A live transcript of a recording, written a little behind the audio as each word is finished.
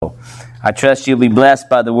I trust you'll be blessed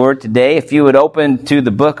by the word today. If you would open to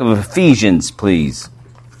the book of Ephesians, please.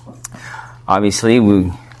 Obviously,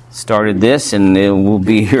 we started this and it will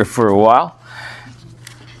be here for a while.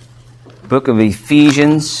 Book of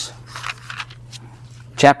Ephesians,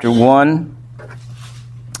 chapter 1.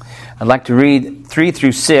 I'd like to read 3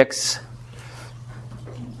 through 6.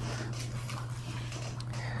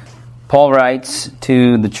 Paul writes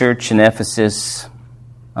to the church in Ephesus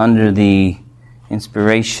under the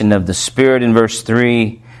inspiration of the Spirit in verse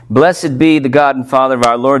 3. Blessed be the God and Father of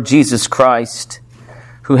our Lord Jesus Christ,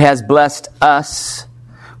 who has blessed us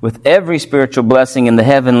with every spiritual blessing in the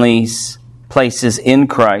heavenly places in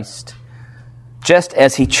Christ, just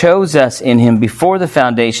as He chose us in Him before the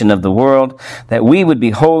foundation of the world, that we would be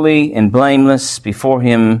holy and blameless before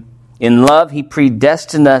Him. In love, He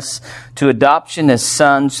predestined us to adoption as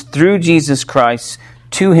sons through Jesus Christ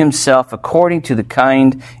to Himself, according to the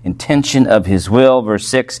kind intention of His will. Verse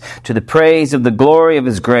 6, to the praise of the glory of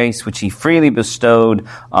His grace, which He freely bestowed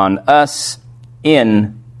on us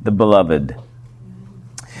in the Beloved.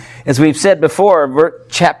 As we've said before,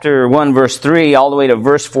 chapter 1, verse 3, all the way to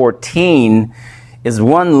verse 14, is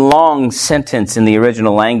one long sentence in the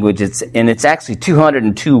original language. It's actually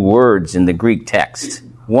 202 words in the Greek text.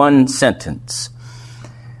 One sentence.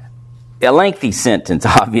 A lengthy sentence,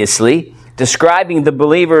 obviously, describing the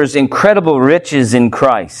believer's incredible riches in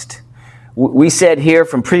Christ. We said here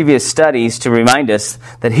from previous studies to remind us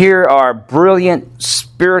that here are brilliant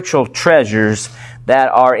spiritual treasures that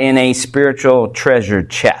are in a spiritual treasure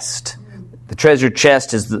chest. The treasure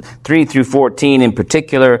chest is 3 through 14 in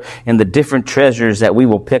particular, and the different treasures that we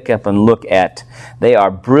will pick up and look at. They are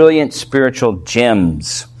brilliant spiritual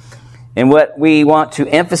gems. And what we want to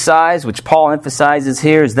emphasize, which Paul emphasizes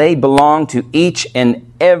here, is they belong to each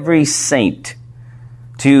and every saint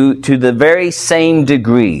to the very same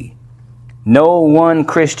degree. No one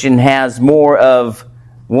Christian has more of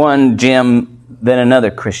one gem than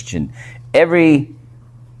another Christian. Every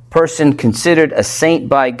person considered a saint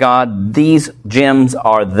by God, these gems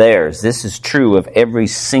are theirs. This is true of every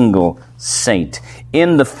single saint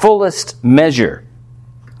in the fullest measure.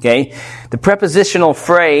 Okay? The prepositional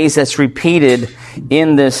phrase that's repeated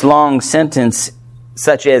in this long sentence,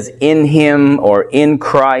 such as in Him or in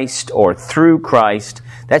Christ or through Christ,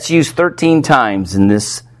 that's used 13 times in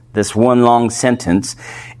this one long sentence.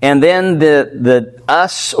 And then the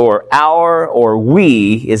us or our or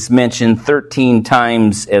we is mentioned 13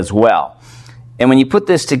 times as well. And when you put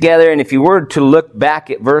this together, and if you were to look back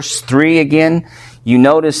at verse 3 again, you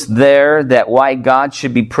notice there that why God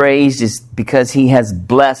should be praised is because He has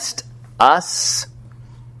blessed us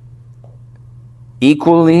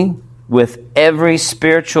equally with every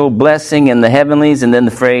spiritual blessing in the heavenlies, and then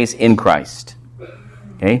the phrase in Christ.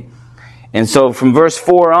 Okay? And so from verse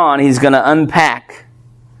 4 on, he's going to unpack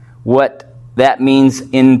what that means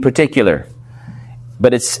in particular.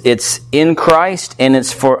 But it's in Christ, and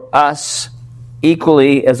it's for us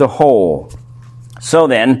equally as a whole. So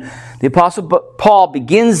then, the Apostle Paul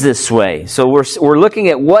begins this way. So we're looking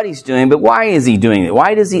at what he's doing, but why is he doing it?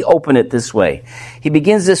 Why does he open it this way? He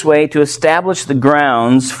begins this way to establish the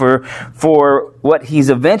grounds for what he's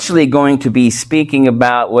eventually going to be speaking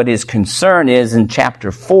about, what his concern is in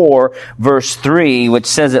chapter 4, verse 3, which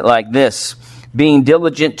says it like this: being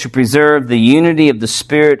diligent to preserve the unity of the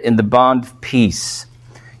Spirit in the bond of peace.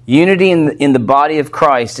 Unity in the body of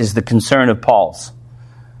Christ is the concern of Paul's.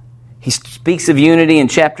 He speaks of unity in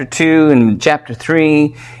chapter 2 and chapter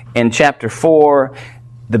 3 and chapter 4.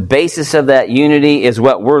 The basis of that unity is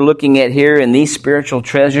what we're looking at here in these spiritual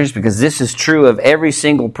treasures, because this is true of every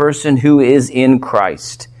single person who is in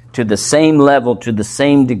Christ, to the same level, to the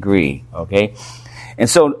same degree. Okay? And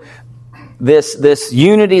so this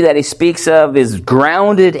unity that he speaks of is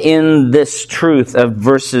grounded in this truth of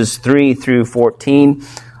verses 3 through 14.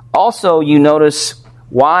 Also, you notice,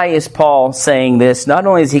 why is Paul saying this? Not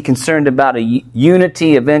only is he concerned about a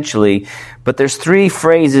unity eventually, but there's 3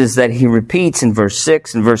 phrases that he repeats in verse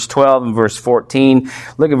 6, and verse 12, and verse 14.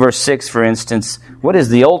 Look at verse 6, for instance. What is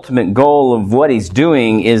the ultimate goal of what he's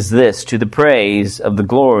doing is this: to the praise of the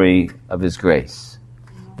glory of His grace.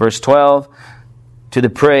 Verse 12, to the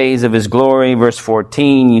praise of His glory. Verse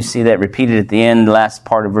 14, you see that repeated at the end, last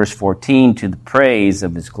part of verse 14, to the praise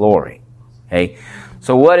of His glory. Okay?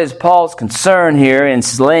 So what is Paul's concern here in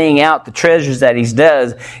laying out the treasures that he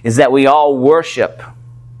does is that we all worship.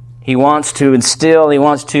 He wants to instill, he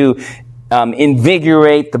wants to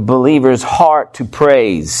invigorate the believer's heart to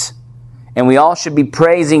praise. And we all should be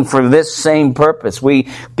praising for this same purpose.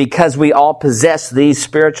 Because we all possess these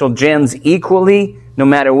spiritual gems equally, No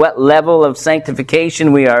matter what level of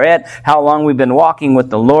sanctification we are at, how long we've been walking with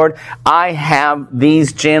the Lord, I have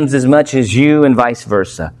these gems as much as you and vice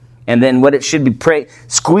versa. And then what it should be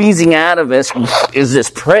squeezing out of us is this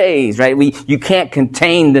praise, right? You can't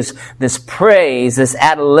contain this praise, this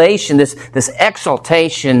adulation, this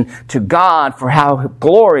exaltation to God for how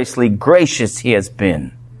gloriously gracious He has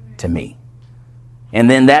been to me. And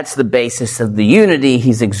then that's the basis of the unity.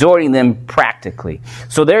 He's exhorting them practically.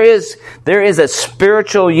 So there is a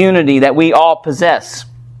spiritual unity that we all possess.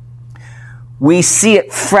 We see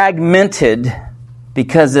it fragmented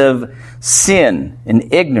because of sin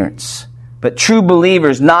and ignorance. But true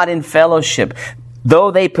believers not in fellowship,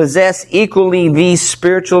 though they possess equally these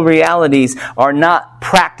spiritual realities, are not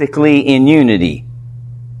practically in unity.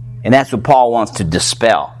 And that's what Paul wants to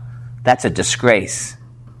dispel. That's a disgrace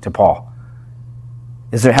to Paul.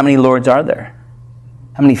 How many Lords are there?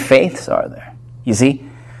 How many faiths are there? You see?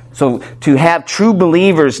 So to have true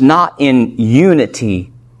believers not in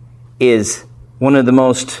unity is one of the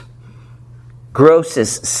most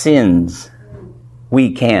grossest sins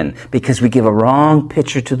we can, because we give a wrong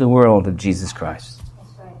picture to the world of Jesus Christ.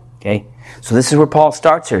 Okay? So this is where Paul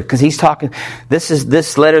starts here, because he's talking,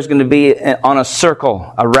 this letter is going to be on a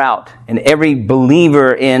circle, a route, and every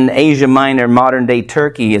believer in Asia Minor, modern day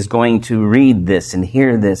Turkey, is going to read this and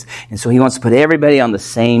hear this. And so he wants to put everybody on the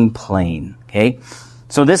same plane. Okay?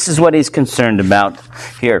 So this is what he's concerned about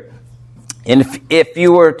here. And if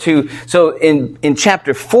you were to, so in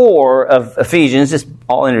chapter 4 of Ephesians, just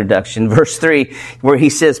all introduction, verse 3, where he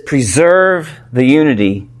says, preserve the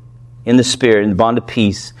unity in the Spirit, in the bond of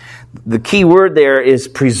peace. The key word there is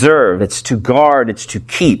preserve. It's to guard. It's to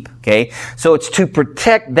keep. Okay? So it's to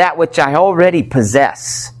protect that which I already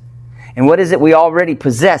possess. And what is it we already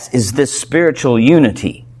possess is this spiritual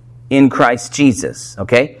unity in Christ Jesus.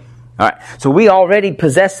 Okay? All right. So we already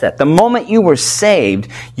possess that. The moment you were saved,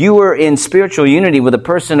 you were in spiritual unity with a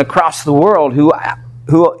person across the world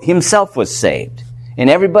who himself was saved. And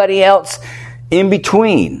everybody else in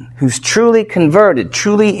between, who's truly converted,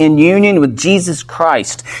 truly in union with Jesus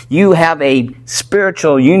Christ, you have a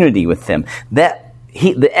spiritual unity with them. The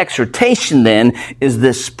exhortation then is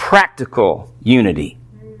this practical unity.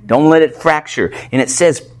 Don't let it fracture. And it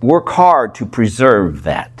says, work hard to preserve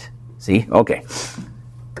that. See? Okay.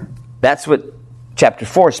 That's what chapter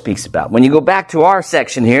 4 speaks about. When you go back to our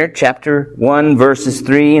section here, chapter 1, verses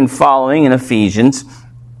 3 and following in Ephesians,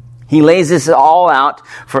 he lays this all out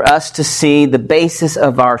for us to see the basis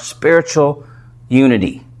of our spiritual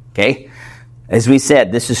unity. Okay? As we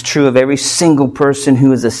said, this is true of every single person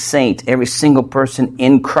who is a saint, every single person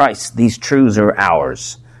in Christ. These truths are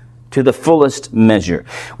ours to the fullest measure.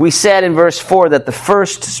 We said in verse 4 that the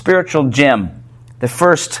first spiritual gem, the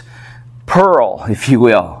first pearl, if you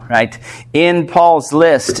will, right, in Paul's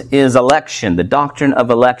list is election, the doctrine of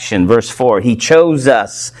election. Verse 4, he chose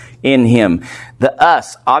us in him. The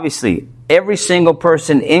us, obviously, every single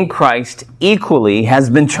person in Christ equally has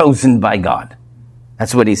been chosen by God.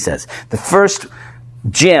 That's what he says. The first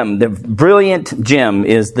gem, the brilliant gem,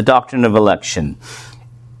 is the doctrine of election.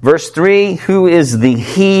 Verse 3, who is the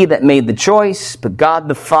he that made the choice? But God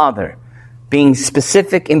the Father, being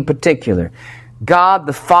specific in particular. God,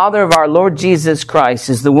 the Father of our Lord Jesus Christ,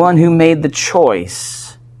 is the one who made the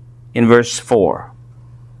choice in verse 4.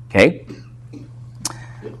 Okay?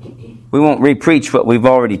 We won't re-preach what we've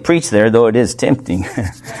already preached there, though it is tempting.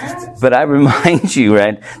 But I remind you,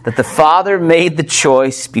 right, that the Father made the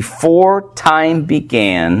choice before time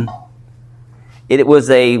began. It was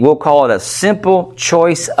we'll call it a simple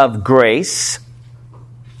choice of grace,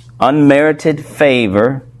 unmerited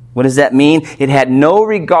favor. What does that mean? It had no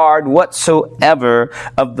regard whatsoever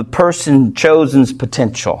of the person chosen's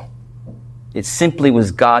potential. It simply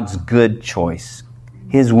was God's good choice,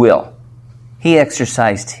 His will. He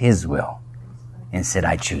exercised His will and said,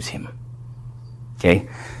 I choose him. Okay?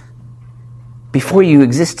 Before you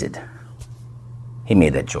existed, He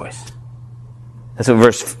made that choice. That's what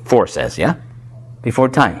verse 4 says, yeah? Before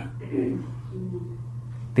time.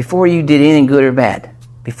 Before you did anything good or bad.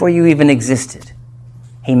 Before you even existed.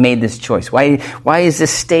 He made this choice. Why is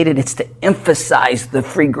this stated? It's to emphasize the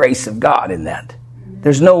free grace of God in that.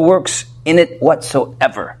 There's no works in it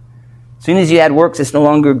whatsoever. As soon as you add works, it's no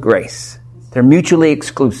longer grace. They're mutually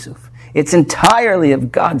exclusive. It's entirely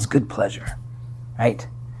of God's good pleasure. Right?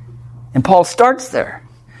 And Paul starts there,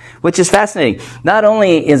 which is fascinating. Not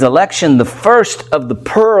only is election the first of the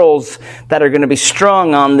pearls that are going to be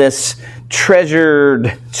strung on this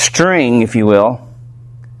treasured string, if you will,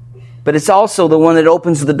 but it's also the one that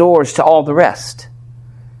opens the doors to all the rest.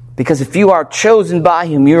 Because if you are chosen by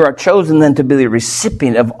Him, you are chosen then to be the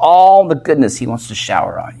recipient of all the goodness He wants to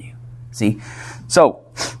shower on you. See? So,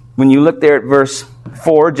 when you look there at verse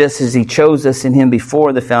 4, just as he chose us in him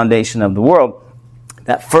before the foundation of the world,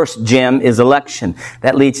 that first gem is election.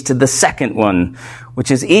 That leads to the second one,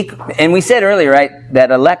 which is equal. And we said earlier, right,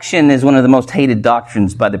 that election is one of the most hated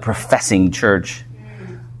doctrines by the professing church.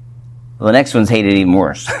 Well, the next one's hated even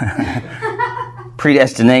worse.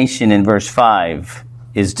 Predestination in verse 5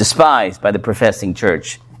 is despised by the professing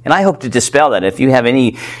church. And I hope to dispel that. If you have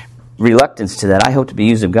any reluctance to that, I hope to be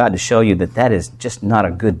used of God to show you that that is just not a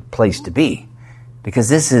good place to be. Because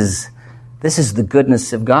this is the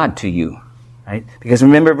goodness of God to you. Right? Because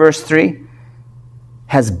remember verse 3?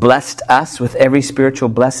 Has blessed us with every spiritual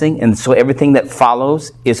blessing. And so everything that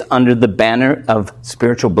follows is under the banner of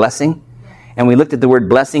spiritual blessing. And we looked at the word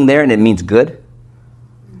blessing there, and it means good.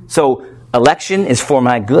 So election is for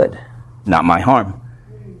my good, not my harm.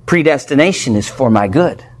 Predestination is for my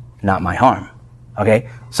good, not my harm. Okay?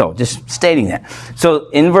 So just stating that. So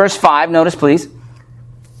in verse 5, notice please,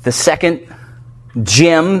 the second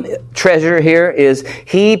gem, treasure here is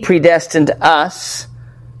he predestined us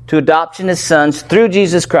to adoption as sons through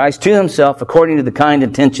Jesus Christ to himself according to the kind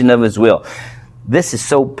intention of his will. This is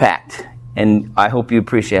so packed, and I hope you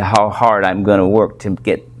appreciate how hard I'm going to work to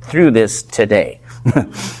get through this today.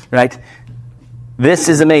 Right? This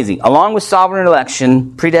is amazing. Along with sovereign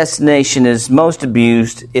election, predestination is most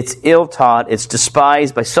abused. It's ill-taught. It's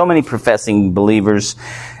despised by so many professing believers.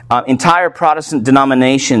 Entire Protestant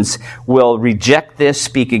denominations will reject this,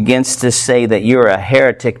 speak against this, say that you're a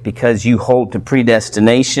heretic because you hold to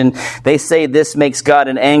predestination. They say this makes God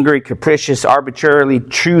an angry, capricious, arbitrarily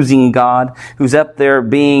choosing God who's up there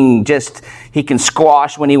being just, he can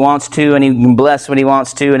squash when he wants to and he can bless when he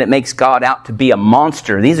wants to, and it makes God out to be a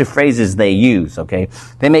monster. These are phrases they use, okay?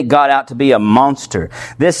 They make God out to be a monster.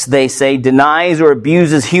 This, they say, denies or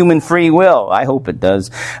abuses human free will. I hope it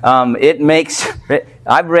does.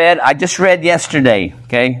 I just read yesterday,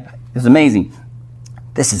 okay? It's amazing.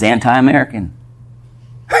 This is anti-American.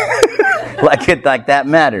 like that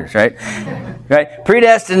matters, right? Right?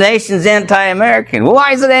 Predestination's anti-American. Well,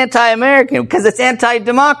 why is it anti-American? Because it's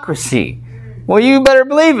anti-democracy. Well, you better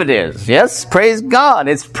believe it is. Yes, praise God.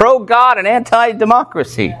 It's pro-God and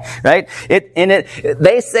anti-democracy, right?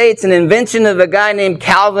 They say it's an invention of a guy named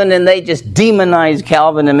Calvin, and they just demonize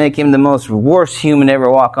Calvin and make him the most worst human to ever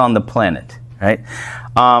walk on the planet, right?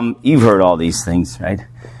 You've heard all these things, right?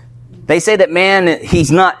 They say that man,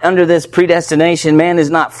 he's not under this predestination. Man is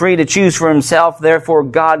not free to choose for himself. Therefore,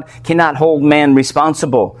 God cannot hold man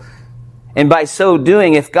responsible. And by so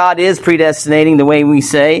doing, if God is predestinating the way we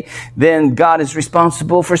say, then God is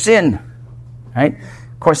responsible for sin. Right?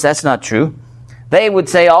 Of course, that's not true. They would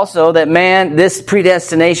say also that this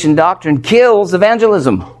predestination doctrine kills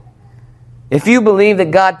evangelism. If you believe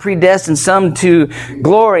that God predestined some to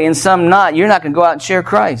glory and some not, you're not going to go out and share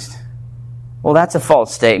Christ. Well, that's a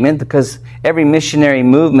false statement, because every missionary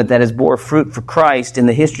movement that has bore fruit for Christ in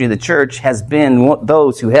the history of the church has been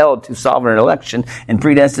those who held to sovereign election and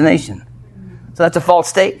predestination. So that's a false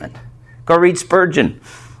statement. Go read Spurgeon,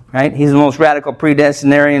 right? He's the most radical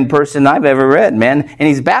predestinarian person I've ever read, man. And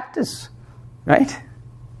he's Baptist, right?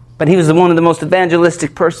 But he was one of the most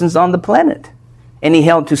evangelistic persons on the planet. And he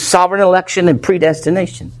held to sovereign election and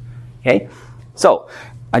predestination. Okay? So,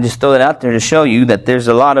 I just throw that out there to show you that there's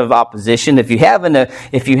a lot of opposition. If you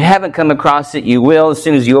haven't come across it, you will as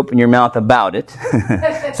soon as you open your mouth about it.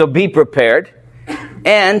 So be prepared.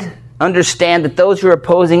 And understand that those who are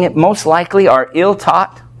opposing it most likely are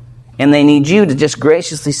ill-taught, and they need you to just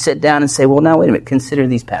graciously sit down and say, well, now wait a minute, consider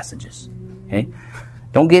these passages. Okay?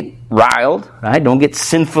 Don't get riled, right? Don't get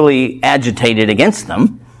sinfully agitated against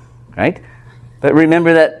them, right? But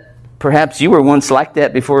remember that perhaps you were once like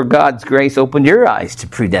that before God's grace opened your eyes to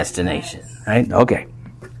predestination, right? Okay.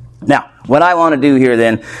 Now, what I want to do here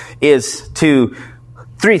then is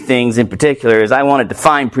three things in particular is I want to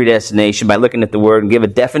define predestination by looking at the word and give a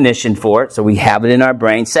definition for it so we have it in our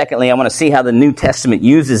brain. Secondly, I want to see how the New Testament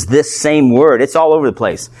uses this same word. It's all over the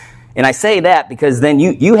place. And I say that because then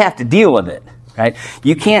you have to deal with it, right?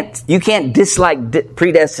 You can't dislike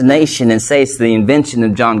predestination and say it's the invention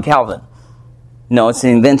of John Calvin. No, it's the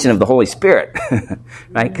invention of the Holy Spirit,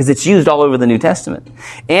 right? Because it's used all over the New Testament.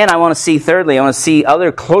 And I want to see, thirdly, I want to see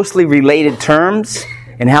other closely related terms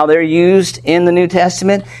and how they're used in the New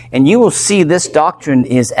Testament. And you will see this doctrine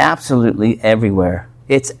is absolutely everywhere.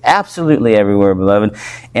 It's absolutely everywhere, beloved.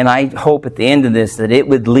 And I hope at the end of this that it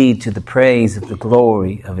would lead to the praise of the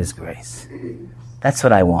glory of His grace. That's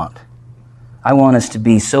what I want. I want us to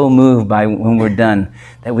be so moved by when we're done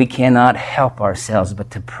that we cannot help ourselves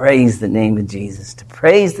but to praise the name of Jesus, to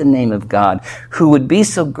praise the name of God, who would be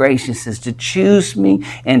so gracious as to choose me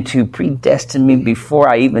and to predestine me before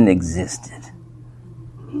I even existed.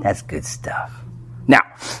 That's good stuff. Now,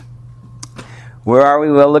 where are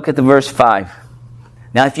we? Well, look at the verse 5.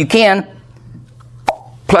 Now, if you can,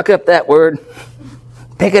 pluck up that word,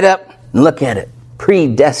 pick it up, and look at it.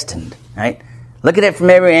 Predestined, right? Look at it from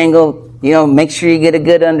every angle. Make sure you get a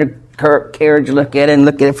good undercarriage look at it, and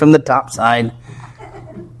look at it from the top side,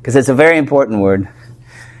 because it's a very important word.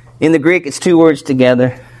 In the Greek, it's two words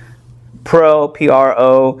together. Pro,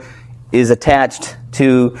 P-R-O, is attached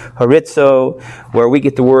to horizo, where we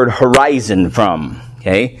get the word horizon from.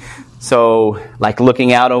 Okay? So, like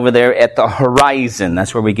looking out over there at the horizon,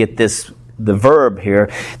 that's where we get the verb here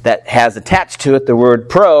that has attached to it the word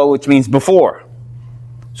pro, which means before.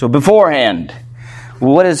 So beforehand.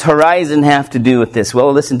 What does horizon have to do with this?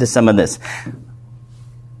 Well, listen to some of this.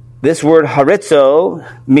 This word horizo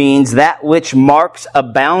means that which marks a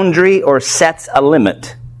boundary or sets a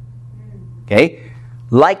limit. Okay?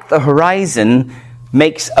 Like the horizon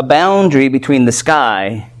makes a boundary between the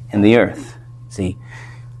sky and the earth. See?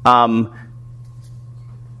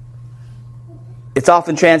 It's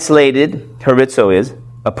often translated, horizo is,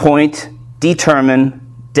 appoint, determine,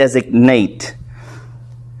 designate.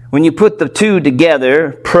 When you put the two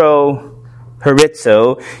together, pro,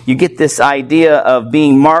 horizo, you get this idea of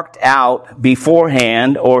being marked out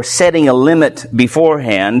beforehand or setting a limit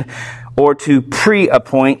beforehand, or to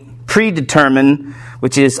pre-appoint, predetermine,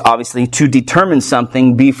 which is obviously to determine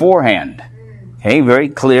something beforehand. Okay, very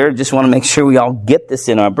clear. Just want to make sure we all get this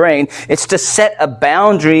in our brain. It's to set a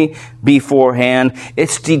boundary beforehand.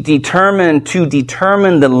 It's to determine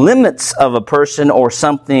the limits of a person or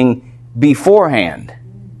something beforehand.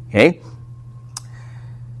 Okay?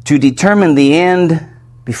 To determine the end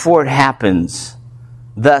before it happens,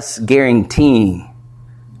 thus guaranteeing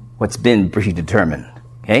what's been predetermined.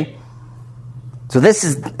 Okay? So this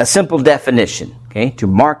is a simple definition. Okay? To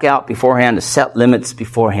mark out beforehand, to set limits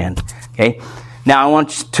beforehand. Okay? Now I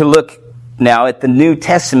want you to look now at the New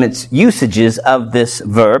Testament's usages of this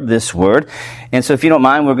verb, this word. And so if you don't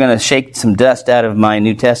mind, we're going to shake some dust out of my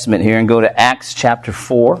New Testament here and go to Acts chapter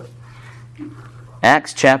 4.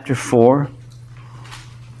 Acts chapter 4.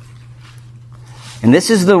 And this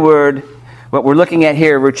is the word, what we're looking at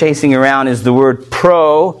here, we're chasing around, is the word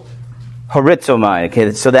pro horizomai.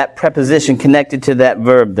 Okay, so that preposition connected to that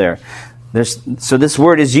verb there. So this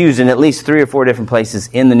word is used in at least 3 or 4 different places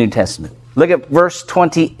in the New Testament. Look at verse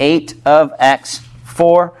 28 of Acts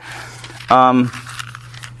 4. And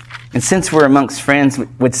since we're amongst friends,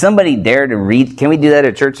 would somebody dare to read? Can we do that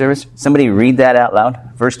at church service? Somebody read that out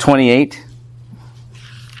loud. Verse 28.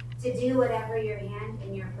 To do whatever your hand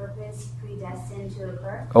and your purpose predestined to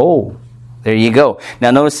occur. Oh, there you go.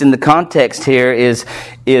 Now notice in the context here is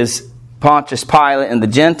Pontius Pilate and the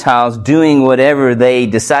Gentiles doing whatever they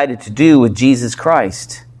decided to do with Jesus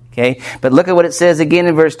Christ. Okay? But look at what it says again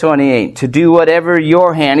in verse 28. To do whatever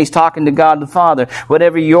your hand, he's talking to God the Father,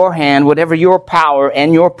 whatever your hand, whatever your power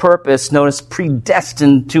and your purpose, notice,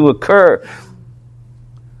 predestined to occur.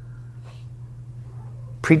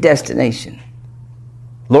 Predestination.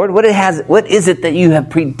 Lord, what is it that you have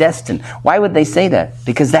predestined? Why would they say that?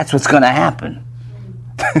 Because that's what's going to happen.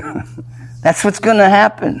 That's what's going to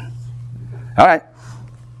happen. All right.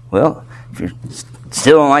 Well, if you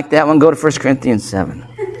still don't like that one, go to 1 Corinthians 7.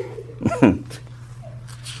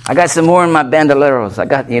 I got some more in my bandoleros. I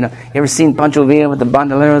got, you ever seen Pancho Villa with the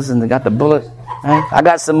bandoleros and they got the bullet? Right? I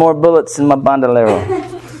got some more bullets in my bandolero.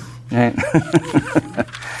 Right?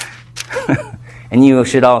 And you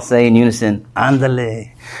should all say in unison,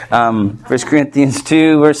 Andale. 1 Corinthians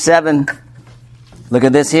 2, verse 7. Look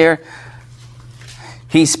at this here.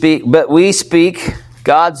 But we speak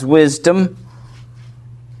God's wisdom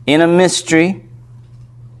in a mystery,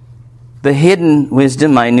 the hidden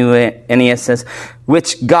wisdom, my new NES says,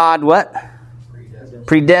 which God what?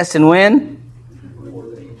 Predestined when?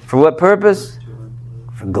 For what purpose?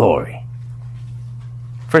 For glory.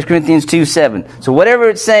 1 Corinthians 2, 7. So whatever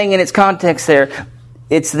it's saying in its context there,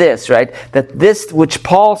 it's this, right? That this which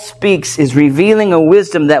Paul speaks is revealing a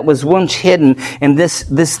wisdom that was once hidden, and this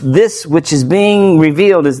which is being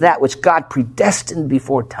revealed is that which God predestined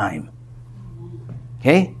before time.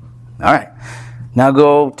 Okay? All right. Now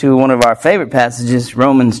go to one of our favorite passages,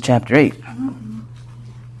 Romans chapter 8.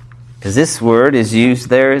 Because this word is used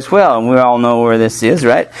there as well, and we all know where this is,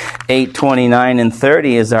 right? 8, 29, and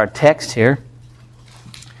 30 is our text here.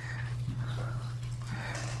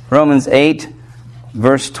 Romans 8,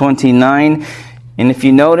 verse 29. And if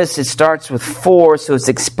you notice, it starts with 4, so it's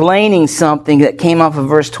explaining something that came off of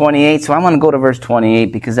verse 28. So I'm going to go to verse 28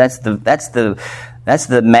 because that's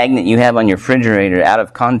the magnet you have on your refrigerator out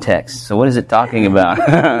of context. So what is it talking about?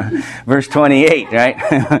 Verse 28, right?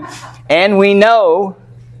 And we know,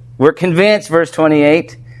 we're convinced, verse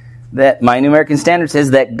 28, that my New American Standard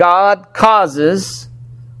says that God causes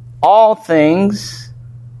all things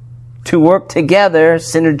to work together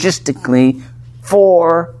synergistically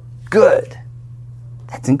for good.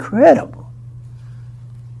 That's incredible.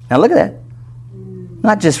 Now look at that.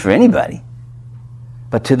 Not just for anybody,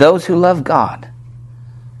 but to those who love God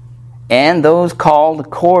and those called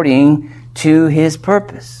according to His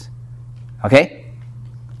purpose. Okay?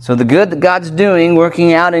 So the good that God's doing,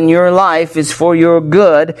 working out in your life, is for your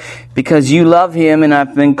good because you love Him and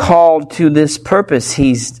have been called to this purpose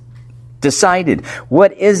He's decided.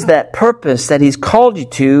 What is that purpose that He's called you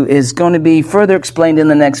to is going to be further explained in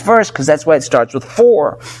the next verse, because that's why it starts with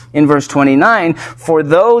 4. In verse 29, for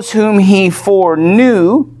those whom He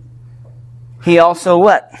foreknew, He also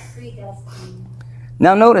what?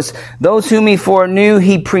 Now notice, those whom He foreknew,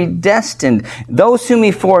 He predestined. Those whom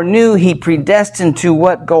He foreknew, He predestined to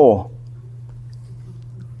what goal?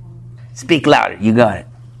 Speak louder, you got it.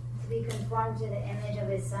 To be conformed to the image of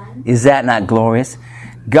His Son. Is that not glorious?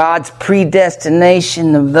 God's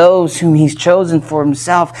predestination of those whom He's chosen for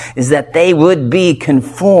Himself is that they would be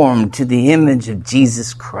conformed to the image of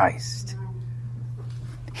Jesus Christ.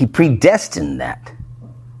 He predestined that,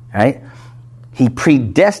 right? He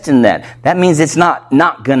predestined that. That means it's not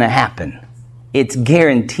going to happen. It's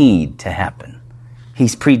guaranteed to happen.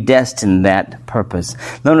 He's predestined that purpose.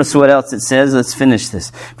 Notice what else it says. Let's finish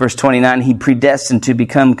this. Verse 29, He predestined to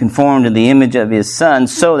become conformed to the image of His Son,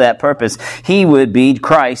 so that purpose He would be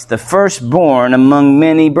Christ, the firstborn among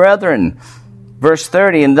many brethren. Verse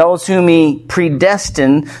 30, and those whom He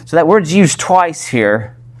predestined, so that word's used twice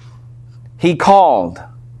here, He called.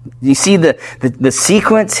 You see the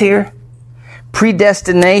sequence here?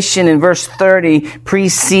 Predestination in verse 30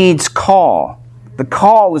 precedes call. The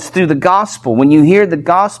call is through the gospel. When you hear the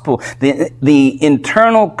gospel, the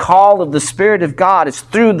internal call of the Spirit of God is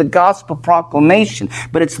through the gospel proclamation.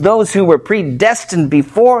 But it's those who were predestined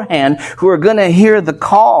beforehand who are going to hear the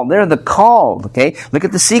call. They're the called, okay? Look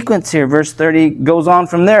at the sequence here. Verse 30 goes on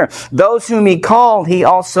from there. Those whom He called, He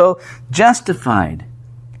also justified.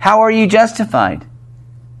 How are you justified?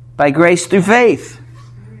 By grace through faith.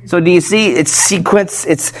 So do you see? It's sequence.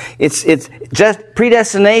 It's just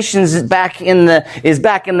predestination is back in the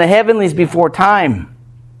heavenlies before time.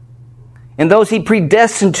 And those He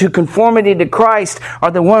predestined to conformity to Christ are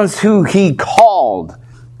the ones who He called.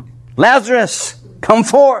 Lazarus, come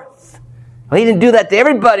forth. Well, He didn't do that to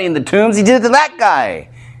everybody in the tombs. He did it to that guy.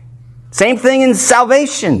 Same thing in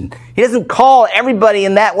salvation. He doesn't call everybody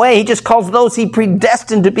in that way. He just calls those He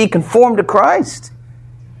predestined to be conformed to Christ.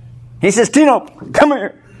 He says, Tino, come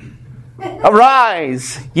here.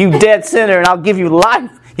 Arise, you dead sinner, and I'll give you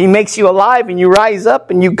life. He makes you alive, and you rise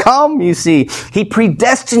up, and you come, you see. He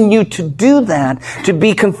predestined you to do that, to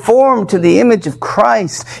be conformed to the image of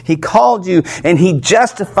Christ. He called you, and He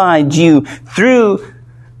justified you through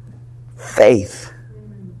faith.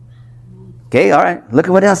 Okay, all right. Look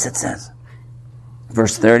at what else it says.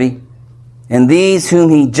 Verse 30. And these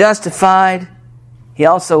whom He justified, He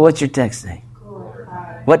also, what's your text say?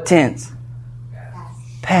 What tense?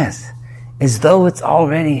 Past. As though it's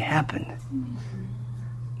already happened.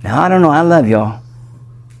 Now, I don't know, I love y'all,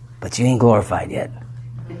 but you ain't glorified yet.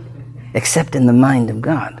 Except in the mind of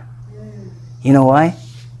God. You know why?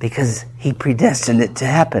 Because He predestined it to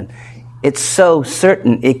happen. It's so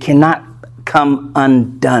certain it cannot come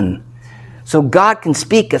undone. So God can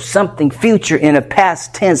speak of something future in a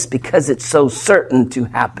past tense because it's so certain to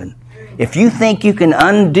happen. If you think you can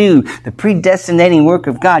undo the predestinating work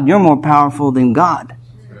of God, you're more powerful than God.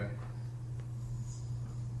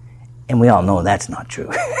 And we all know that's not true.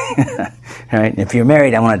 Right? If you're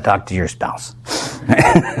married, I want to talk to your spouse.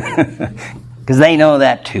 Because they know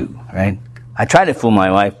that too, right? I try to fool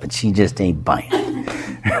my wife, but she just ain't buying.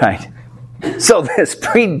 Right? So this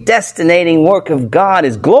predestinating work of God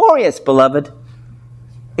is glorious, beloved.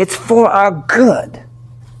 It's for our good.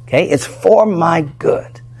 Okay? It's for my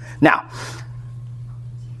good. Now,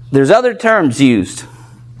 there's other terms used.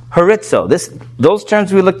 Horizo. Those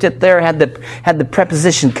terms we looked at there had the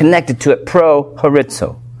preposition connected to it, pro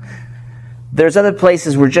horizo. There's other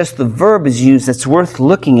places where just the verb is used that's worth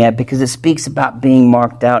looking at because it speaks about being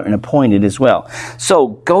marked out and appointed as well. So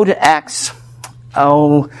go to Acts.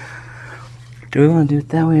 Oh, do we want to do it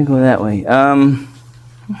that way or go that way?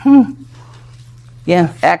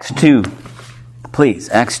 Yeah, Acts 2. Please,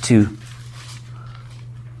 Acts 2.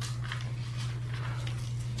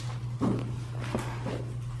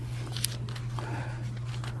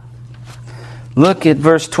 Look at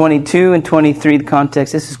verse 22 and 23, the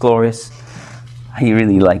context. This is glorious. I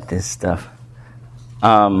really like this stuff.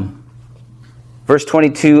 Verse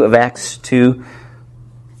 22 of Acts 2.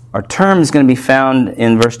 Our term is going to be found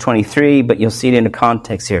in verse 23, but you'll see it in the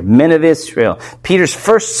context here. Men of Israel, Peter's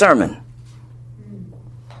first sermon.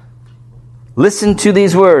 Listen to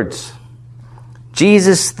these words.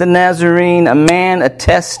 Jesus the Nazarene, a man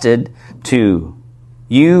attested to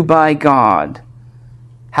you by God.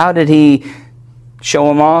 How did he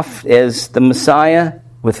show him off as the Messiah?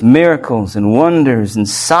 With miracles and wonders and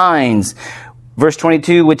signs. Verse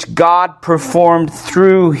 22, which God performed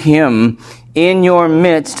through him in your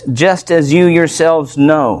midst, just as you yourselves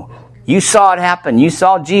know. You saw it happen. You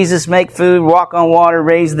saw Jesus make food, walk on water,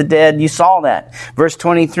 raise the dead. You saw that. Verse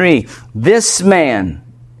 23, this man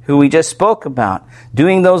who we just spoke about,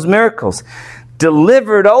 doing those miracles,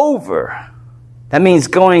 delivered over. That means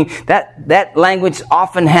that language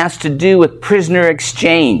often has to do with prisoner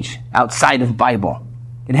exchange outside of Bible.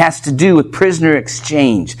 It has to do with prisoner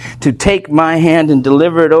exchange. To take my hand and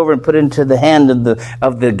deliver it over and put it into the hand of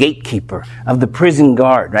the gatekeeper, of the prison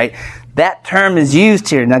guard, right? That term is used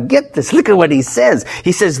here. Now get this. Look at what he says.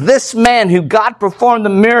 He says, this man who God performed the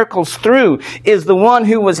miracles through is the one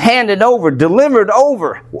who was handed over, delivered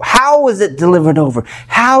over. How was it delivered over?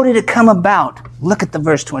 How did it come about? Look at the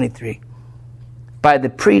verse 23. By the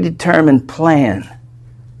predetermined plan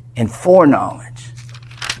and foreknowledge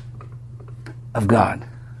of God.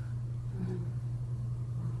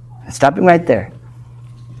 Stopping right there.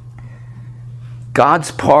 God's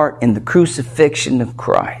part in the crucifixion of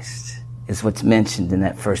Christ is what's mentioned in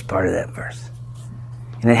that first part of that verse.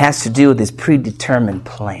 And it has to do with his predetermined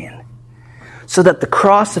plan. So that the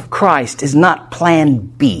cross of Christ is not plan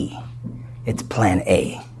B, it's plan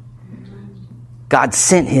A. God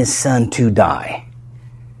sent his son to die.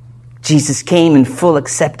 Jesus came in full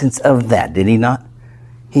acceptance of that, did he not?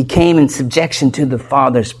 He came in subjection to the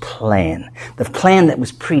Father's plan. The plan that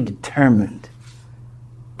was predetermined,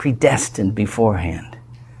 predestined beforehand.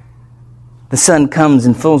 The Son comes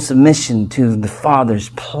in full submission to the Father's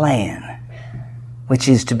plan, which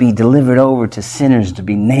is to be delivered over to sinners to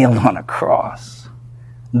be nailed on a cross.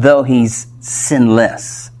 Though he's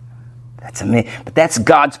sinless. That's amazing. But that's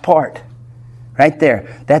God's part. Right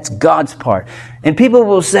there. That's God's part. And people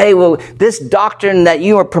will say, well, this doctrine that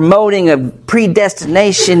you are promoting of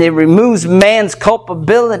predestination, it removes man's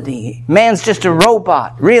culpability. Man's just a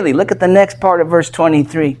robot. Really, look at the next part of verse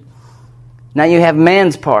 23. Now you have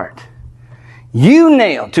man's part. You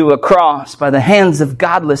nailed to a cross by the hands of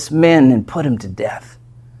godless men and put him to death.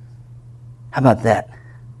 How about that?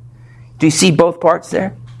 Do you see both parts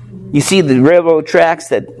there? You see the railroad tracks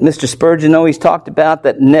that Mr. Spurgeon always talked about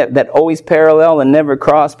that always parallel and never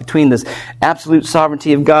cross between this absolute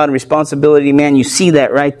sovereignty of God and responsibility of man. You see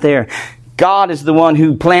that right there. God is the one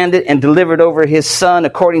who planned it and delivered over his son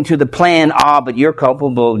according to the plan. But you're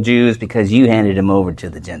culpable, Jews, because you handed him over to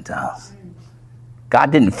the Gentiles.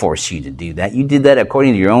 God didn't force you to do that. You did that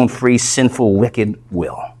according to your own free, sinful, wicked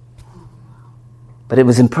will. But it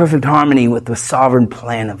was in perfect harmony with the sovereign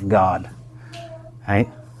plan of God. Right?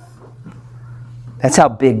 That's how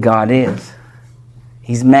big God is.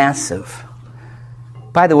 He's massive.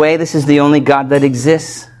 By the way, this is the only God that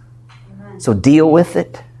exists. So deal with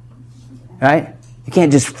it. Right? You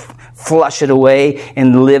can't just flush it away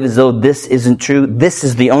and live as though this isn't true. This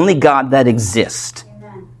is the only God that exists.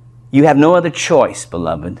 You have no other choice,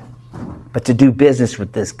 beloved, but to do business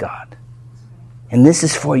with this God. And this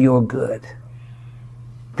is for your good.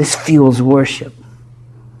 This fuels worship.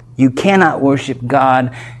 You cannot worship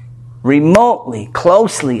God remotely,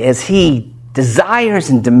 closely, as he desires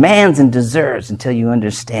and demands and deserves until you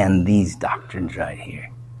understand these doctrines right here.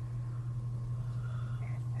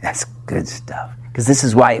 That's good stuff. Because this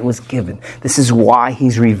is why it was given. This is why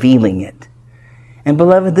he's revealing it. And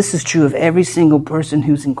beloved, this is true of every single person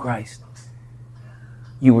who's in Christ.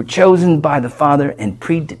 You were chosen by the Father and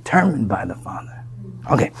predetermined by the Father.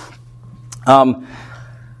 Okay.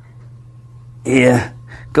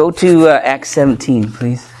 Go to Acts 17,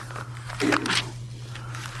 please.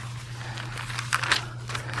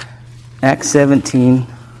 Acts 17.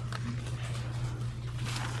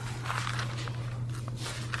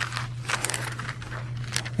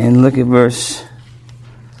 And look at verse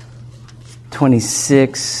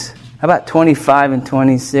 26. How about 25 and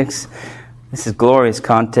 26? This is glorious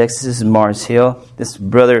context. This is Mars Hill. This is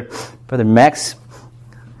Brother Max.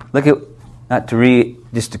 Look at, not to read,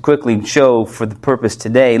 just to quickly show for the purpose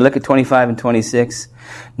today. Look at 25 and 26.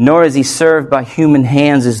 Nor is he served by human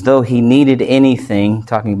hands as though he needed anything,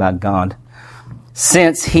 talking about God,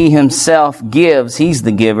 since he himself gives, he's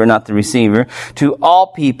the giver, not the receiver, to all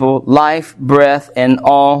people life, breath, and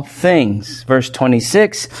all things. Verse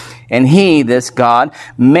 26, and he, this God,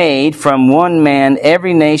 made from one man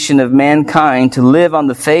every nation of mankind to live on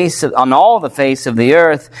all the face of the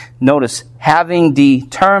earth. Notice, having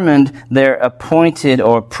determined their appointed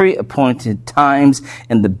or pre-appointed times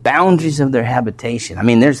and the boundaries of their habitation. I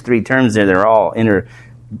mean, there's three terms there. They're all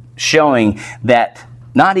showing that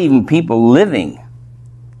not even people living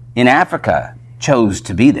in Africa chose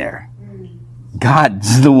to be there.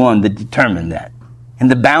 God's the one that determined that.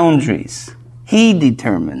 And the boundaries. He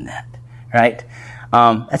determined that. Right?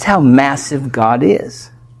 That's how massive God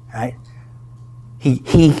is. Right?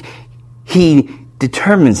 He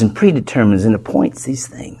determines and predetermines and appoints these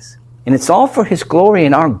things. And it's all for His glory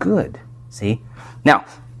and our good. See? Now,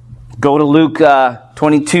 go to Luke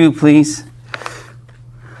 22, please.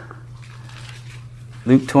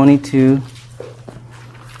 Luke 22.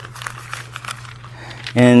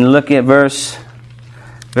 And look at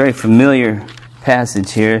very familiar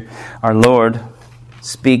passage here. Our Lord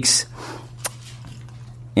speaks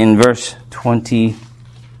in verse 21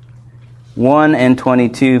 and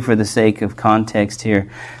 22 for the sake of context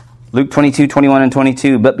here. Luke 22, 21 and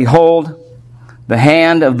 22. But behold, the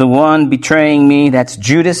hand of the one betraying me, that's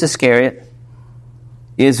Judas Iscariot,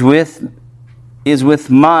 is with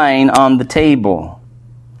mine on the table.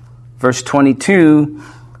 Verse 22,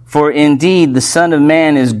 for indeed the Son of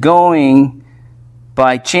Man is going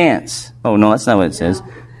by chance. Oh, no, that's not what it says.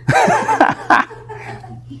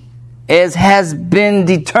 As has been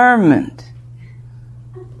determined.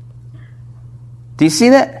 Do you see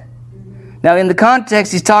that? Now, in the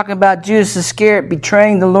context, he's talking about Judas Iscariot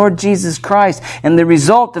betraying the Lord Jesus Christ. And the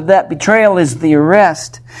result of that betrayal is the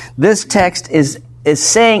arrest. This text is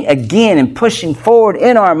saying again and pushing forward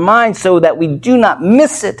in our minds so that we do not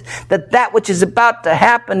miss it, that which is about to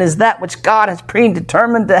happen is that which God has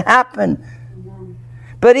predetermined to happen. Amen.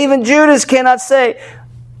 But even Judas cannot say,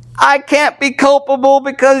 I can't be culpable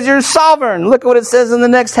because you're sovereign. Look at what it says in the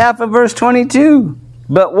next half of verse 22.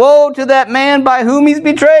 But woe to that man by whom he's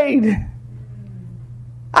betrayed.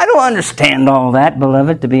 I don't understand all that,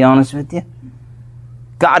 beloved, to be honest with you.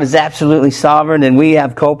 God is absolutely sovereign and we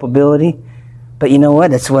have culpability. But you know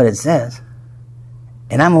what? That's what it says.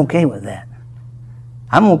 And I'm okay with that.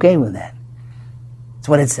 I'm okay with that. That's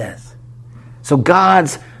what it says. So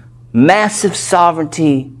God's massive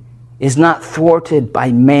sovereignty is not thwarted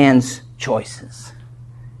by man's choices.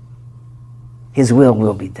 His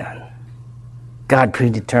will be done. God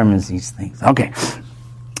predetermines these things. Okay.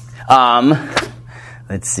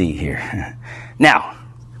 Let's see here. Now,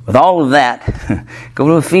 with all of that, go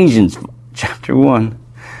to Ephesians chapter 1.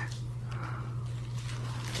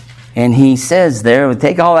 And he says there, we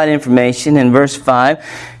take all that information, in verse 5,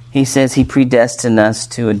 he says he predestined us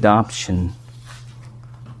to adoption.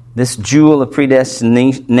 This jewel of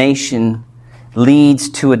predestination leads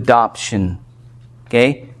to adoption.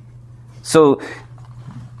 Okay? So,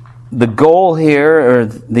 the goal here, or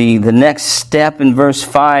the next step in verse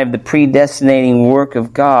 5, the predestinating work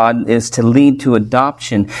of God, is to lead to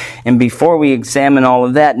adoption. And before we examine all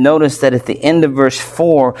of that, notice that at the end of verse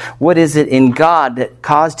 4, what is it in God that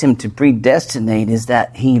caused Him to predestinate is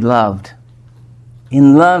that He loved.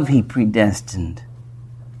 In love He predestined.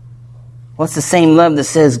 What's the same love that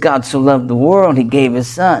says God so loved the world He gave His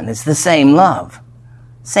Son? It's the same love.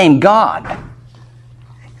 Same God.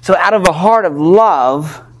 So out of a heart of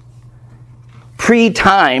love,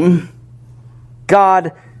 pre-time,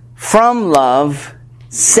 God, from love,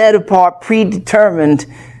 set apart, predetermined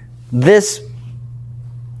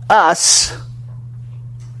us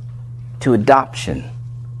to adoption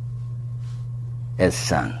as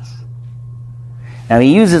sons. Now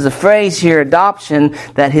he uses a phrase here, adoption,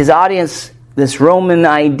 that his audience, this Roman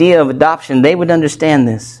idea of adoption, they would understand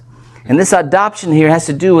this. And this adoption here has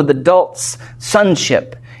to do with adult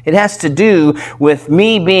sonship. It has to do with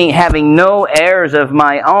me having no heirs of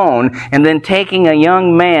my own, and then taking a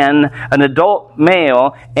young man, an adult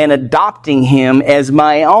male, and adopting him as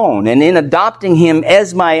my own. And in adopting him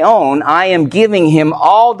as my own, I am giving him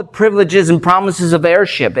all the privileges and promises of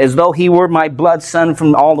heirship, as though he were my blood son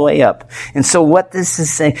from all the way up. And so what this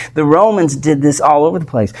is saying, the Romans did this all over the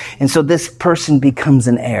place. And so this person becomes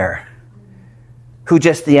an heir, who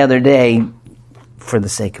just the other day, for the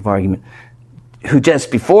sake of argument, who just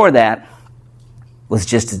before that was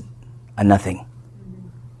just a nothing.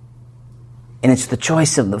 And it's the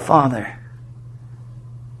choice of the Father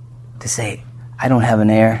to say, I don't have an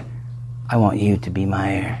heir, I want you to be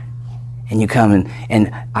my heir. And you come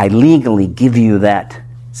and I legally give you that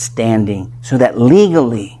standing, so that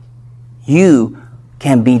legally you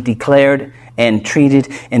can be declared and treated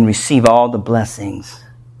and receive all the blessings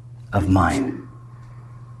of mine.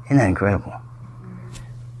 Isn't that incredible?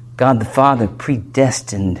 God the Father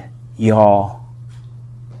predestined y'all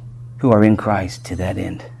who are in Christ to that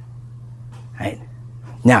end. Right?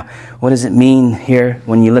 Now, what does it mean here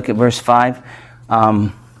when you look at verse 5?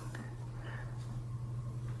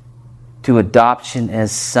 To adoption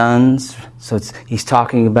as sons. So he's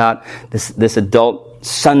talking about this adult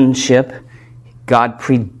sonship. God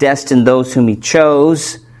predestined those whom he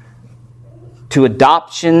chose to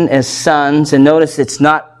adoption as sons. And notice it's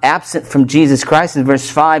not absent from Jesus Christ in verse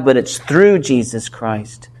 5, but it's through Jesus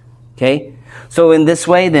Christ. Okay? So in this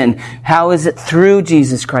way then, how is it through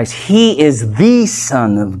Jesus Christ? He is the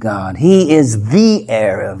Son of God. He is the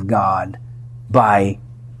heir of God by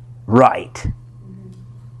right,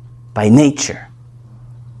 by nature.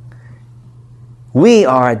 We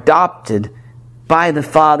are adopted by the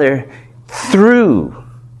Father through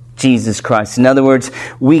Jesus Christ. In other words,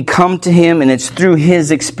 we come to him and it's through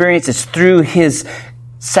his experience, it's through his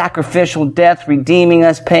sacrificial death, redeeming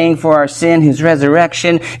us, paying for our sin, his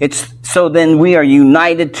resurrection. It's so then we are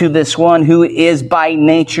united to this one who is by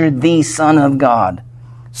nature the Son of God.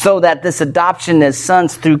 So that this adoption as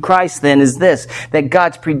sons through Christ then is this, that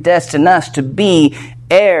God's predestined us to be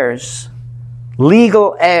heirs,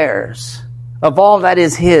 legal heirs of all that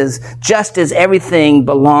is his, just as everything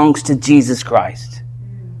belongs to Jesus Christ.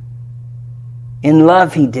 In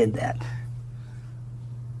love, he did that.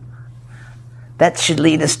 That should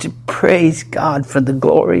lead us to praise God for the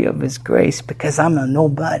glory of his grace, because I'm a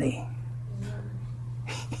nobody.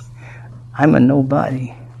 I'm a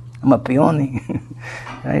nobody. I'm a peony.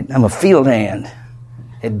 Right? I'm a field hand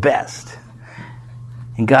at best.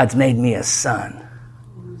 And God's made me a son.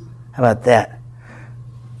 How about that?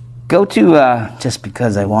 Go to, just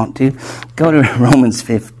because I want to, go to Romans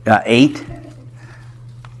 8.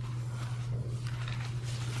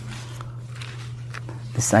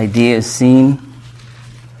 This idea is seen.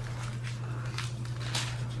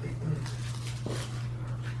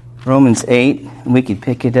 Romans 8, we could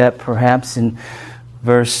pick it up perhaps in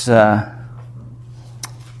verse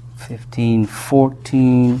 15,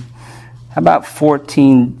 14. How about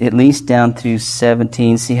 14 at least down through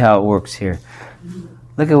 17? See how it works here.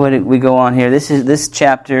 Look at what we go on here. This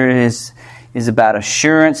chapter is about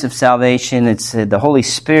assurance of salvation. It's the Holy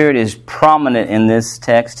Spirit is prominent in this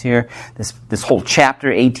text here. This whole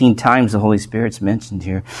chapter, 18 times the Holy Spirit's mentioned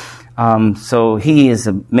here. So he is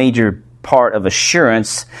a major part of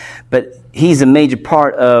assurance, but he's a major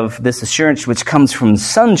part of this assurance which comes from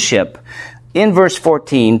sonship. In verse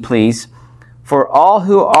 14, please. For all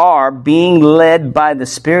who are being led by the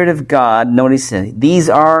Spirit of God, notice these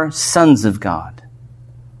are sons of God.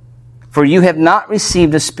 For you have not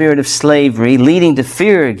received a spirit of slavery, leading to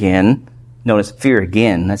fear again. Notice, fear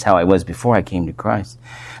again. That's how I was before I came to Christ.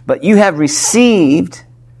 But you have received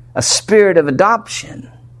a spirit of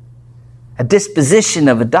adoption, a disposition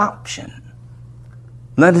of adoption.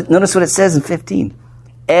 Notice what it says in 15.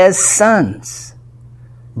 As sons,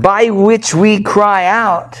 by which we cry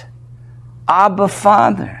out, Abba,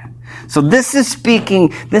 Father. So this is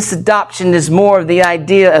speaking, this adoption is more of the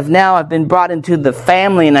idea of now I've been brought into the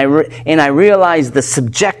family and I realize the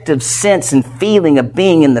subjective sense and feeling of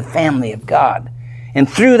being in the family of God. And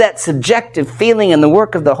through that subjective feeling and the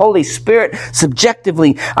work of the Holy Spirit,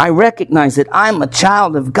 subjectively, I recognize that I'm a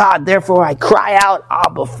child of God. Therefore, I cry out,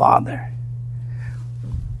 Abba, Father.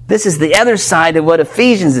 This is the other side of what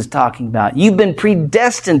Ephesians is talking about. You've been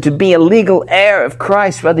predestined to be a legal heir of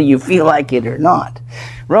Christ, whether you feel like it or not.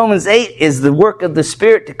 Romans 8 is the work of the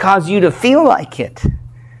Spirit to cause you to feel like it.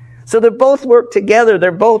 So they both work together.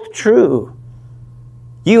 They're both true.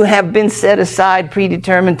 You have been set aside,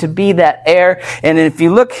 predetermined to be that heir. And if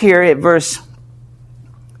you look here at verse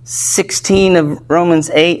 16 of Romans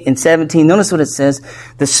 8 and 17, notice what it says.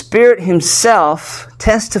 The Spirit himself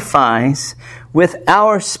testifies with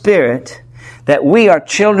our spirit that we are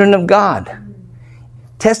children of God.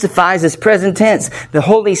 Testifies as present tense. The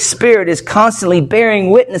Holy Spirit is constantly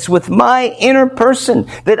bearing witness with my inner person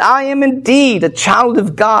that I am indeed a child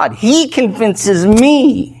of God. He convinces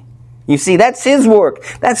me. You see, that's his work.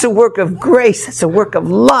 That's a work of grace. That's a work of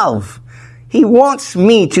love. He wants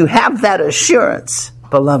me to have that assurance,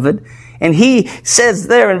 beloved. And he says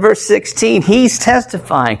there in verse 16, he's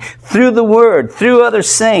testifying through the word, through other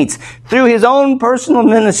saints, through his own personal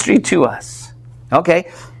ministry to us.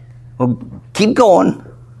 Okay, well, keep going.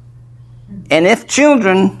 And if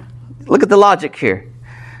children, look at the logic here.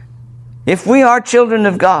 If we are children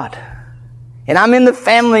of God, and I'm in the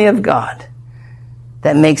family of God,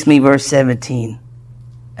 that makes me, verse 17,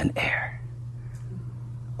 an heir.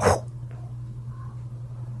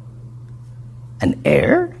 An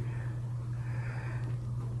heir?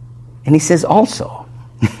 And he says also.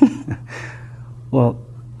 Well,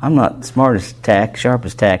 I'm not smart as tack, sharp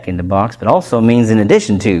as tack in the box, but also means in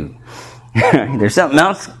addition to. There's something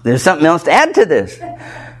else to add to this.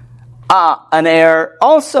 An heir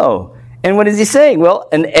also. And what is he saying? Well,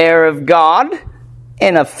 an heir of God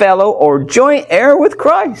and a fellow or joint heir with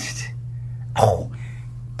Christ. Oh,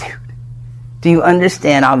 dude. Do you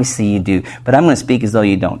understand? Obviously you do, but I'm going to speak as though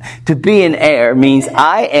you don't. To be an heir means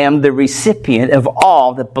I am the recipient of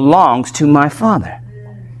all that belongs to my Father.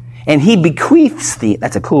 And he bequeaths thee.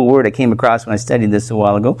 That's a cool word I came across when I studied this a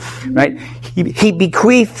while ago, right? He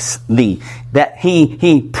bequeaths thee. That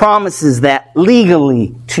he promises that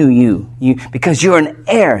legally to you. Because you're an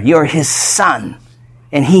heir. You're his son.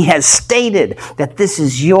 And he has stated that this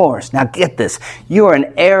is yours. Now get this. You're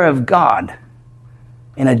an heir of God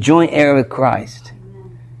and a joint heir with Christ.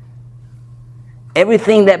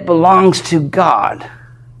 Everything that belongs to God,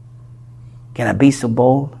 can I be so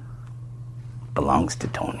bold? Belongs to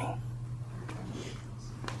Tony.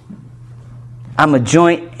 I'm a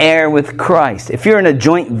joint heir with Christ. If you're in a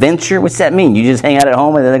joint venture, what's that mean? You just hang out at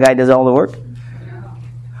home and the other guy does all the work?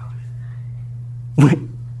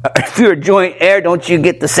 If you're a joint heir, don't you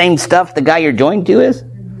get the same stuff the guy you're joined to is?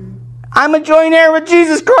 I'm a joint heir with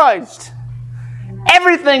Jesus Christ.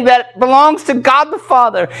 Everything that belongs to God the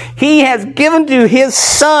Father, he has given to his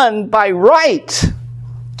Son by right.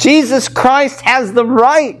 Jesus Christ has the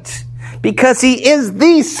right because he is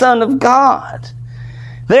the Son of God.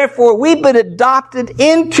 Therefore, we've been adopted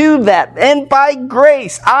into that. And by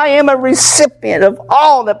grace, I am a recipient of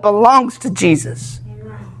all that belongs to Jesus.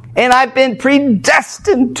 And I've been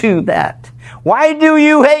predestined to that. Why do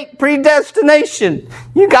you hate predestination?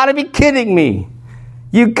 You got to be kidding me.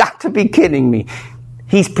 You got to be kidding me.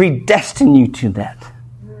 He's predestined you to that.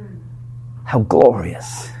 How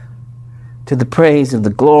glorious. To the praise of the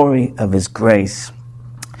glory of his grace.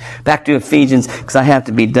 Back to Ephesians, because I have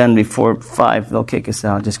to be done before 5. They'll kick us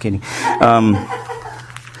out. Just kidding. I'm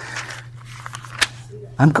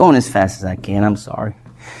going as fast as I can. I'm sorry.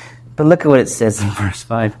 But look at what it says in verse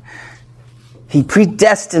 5. He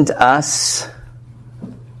predestined us.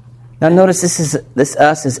 Now notice this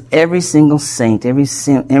us is every single saint,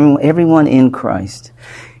 everyone in Christ.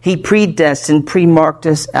 He predestined, pre-marked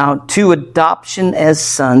us out to adoption as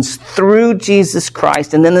sons through Jesus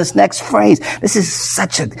Christ. And then this next phrase, this is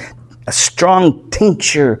such a strong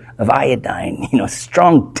tincture of iodine, a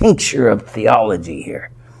strong tincture of theology here.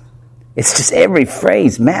 It's just every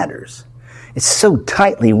phrase matters. It's so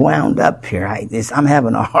tightly wound up here. I'm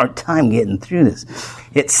having a hard time getting through this.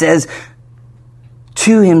 It says,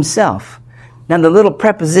 to himself. Now the little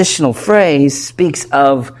prepositional phrase speaks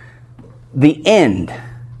of the end.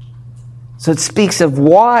 So it speaks of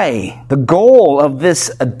why the goal of this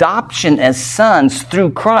adoption as sons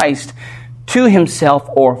through Christ to himself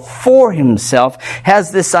or for himself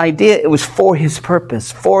has this idea. It was for his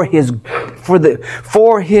purpose, for his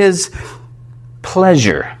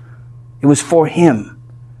pleasure. It was for him.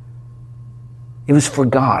 It was for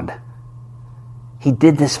God. He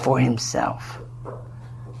did this for himself.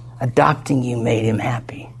 Adopting you made him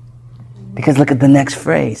happy. Because look at the next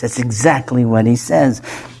phrase. That's exactly what he says.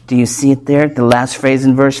 Do you see it there? The last phrase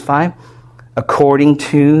in verse 5. According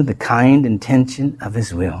to the kind intention of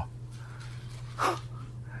his will.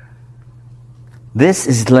 This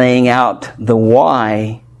is laying out the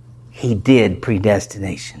why he did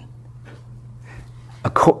predestination.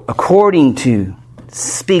 According to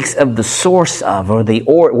speaks of the source of or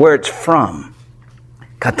where it's from.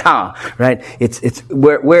 Kata, right? It's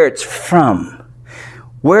where it's from.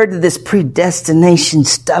 Where did this predestination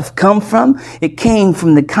stuff come from? It came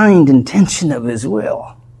from the kind intention of his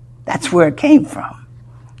will. That's where it came from.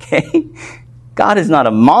 Okay? God is not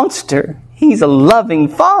a monster. He's a loving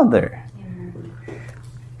Father.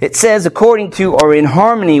 It says according to or in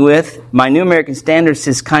harmony with, my New American Standard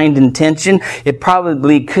says kind intention. It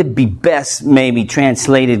probably could be best maybe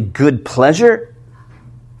translated good pleasure.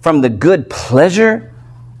 From the good pleasure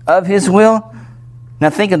of his will.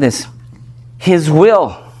 Now think of this. His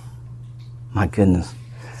will. My goodness.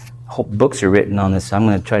 Whole books are written on this, so I'm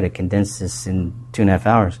going to try to condense this in 2.5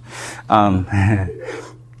 hours.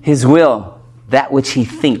 His will, that which he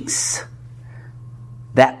thinks,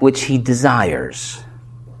 that which he desires.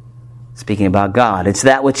 Speaking about God, it's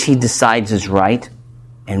that which he decides is right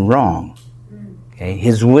and wrong. Okay,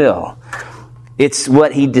 his will. It's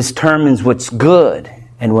what he determines what's good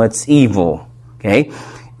and what's evil. Okay,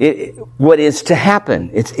 what is to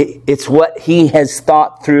happen. It's what he has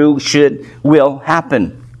thought through will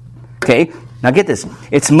happen. Okay, now get this.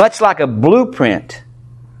 It's much like a blueprint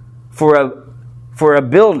for a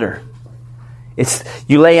builder.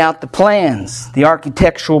 You lay out the plans, the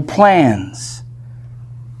architectural plans,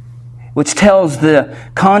 which tells the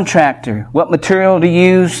contractor what material to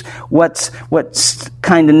use, what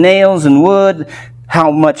kind of nails and wood,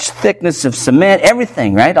 how much thickness of cement,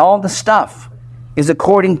 everything, right? All the stuff is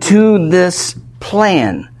according to this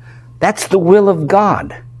plan. That's the will of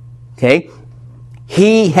God. Okay?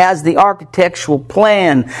 He has the architectural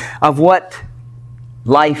plan of what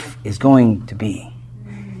life is going to be.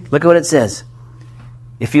 Look at what it says.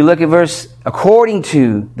 If you look at verse, according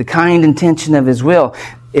to the kind intention of His will,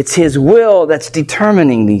 it's His will that's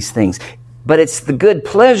determining these things. But it's the good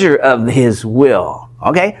pleasure of His will.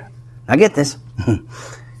 Okay? Now get this.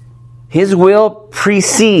 His will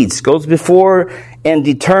precedes, goes before, and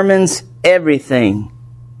determines everything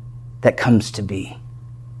that comes to be.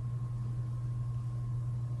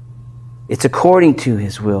 It's according to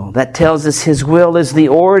His will. That tells us His will is the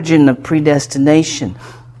origin of predestination.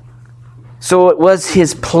 So it was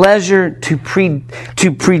His pleasure to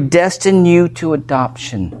predestine you to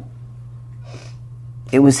adoption.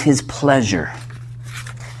 It was His pleasure.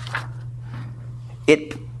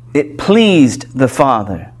 It pleased the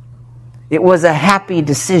Father. It was a happy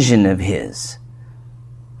decision of His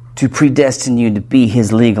to predestine you to be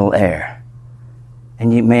His legal heir.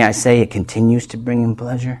 And may I say, it continues to bring Him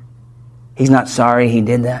pleasure. He's not sorry He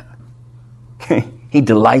did that. He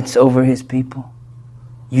delights over His people.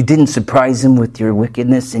 You didn't surprise Him with your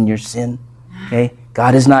wickedness and your sin. Okay?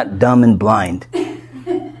 God is not dumb and blind.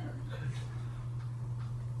 Do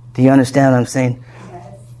you understand what I'm saying?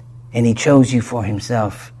 Yes. And He chose you for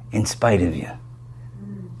Himself in spite of you.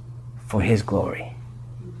 For His glory.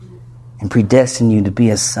 And predestined you to be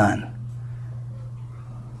a son.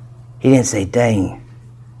 He didn't say, dang,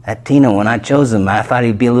 that Tino, when I chose him, I thought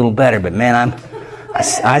he'd be a little better. But man,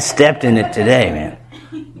 I stepped in it today, man.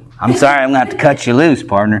 I'm sorry I'm going to have to cut you loose,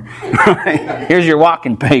 partner. Here's your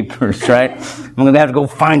walking papers, right? I'm going to have to go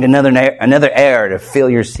find another heir to fill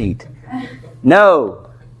your seat.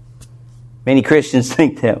 No. Many Christians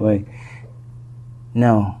think that way.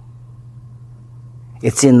 No.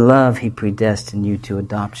 It's in love He predestined you to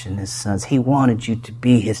adoption as sons. He wanted you to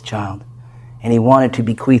be His child. And He wanted to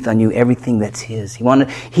bequeath on you everything that's His. He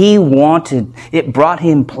wanted, it brought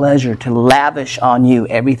Him pleasure to lavish on you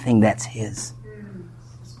everything that's His.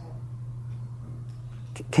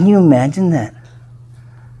 Can you imagine that?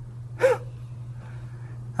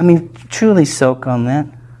 I mean, truly soak on that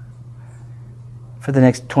for the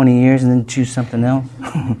next 20 years and then choose something else.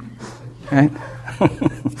 Right?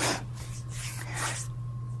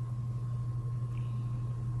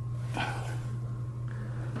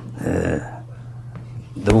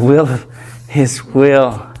 The will of His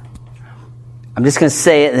will. I'm just going to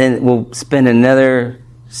say it and then we'll spend another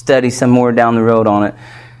study somewhere down the road on it.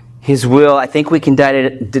 His will, I think we can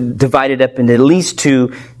divide it up into at least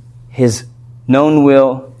two. His known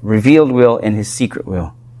will, revealed will, and His secret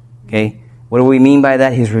will. Okay? What do we mean by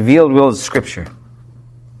that? His revealed will is Scripture.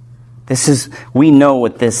 We know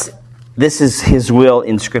what this is His will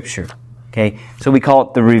in Scripture. Okay? So we call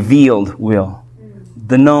it the revealed will.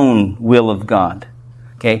 The known will of God.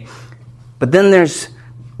 Okay? But then there's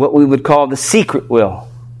what we would call the secret will.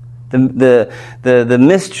 The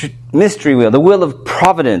mystery will, the will of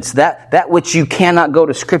providence, that which you cannot go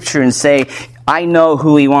to Scripture and say, I know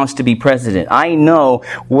who He wants to be president. I know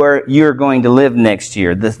where you're going to live next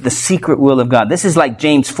year. The secret will of God. This is like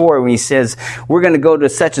James 4 when he says, we're going to go to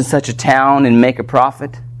such and such a town and make a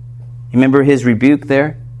profit. You remember his rebuke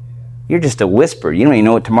there? You're just a whisper. You don't even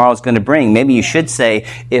know what tomorrow's going to bring. Maybe you should say,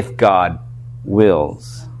 if God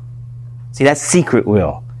wills. See, that's secret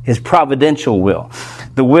will. His providential will.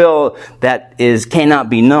 The will that cannot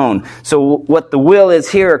be known. So what the will is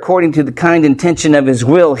here, according to the kind intention of His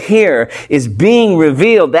will here, is being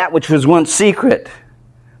revealed, that which was once secret.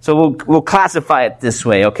 So we'll classify it this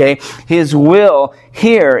way, okay? His will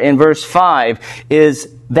here in verse 5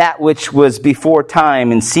 is that which was before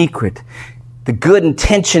time in secret. The good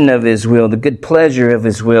intention of His will, the good pleasure of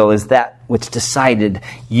His will is that which decided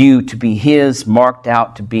you to be His, marked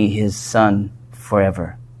out to be His son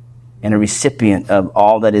forever. And a recipient of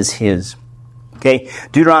all that is His. Okay,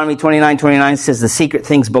 Deuteronomy 29:29 says, the secret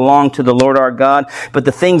things belong to the Lord our God, but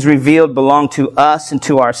the things revealed belong to us and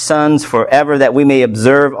to our sons forever, that we may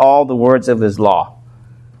observe all the words of His law.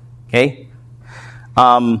 Okay?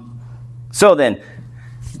 So then,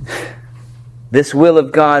 this will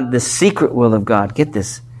of God, the secret will of God, get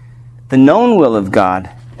this, the known will of God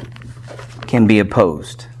can be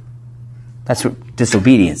opposed. That's what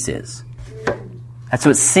disobedience is. That's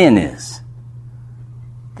what sin is.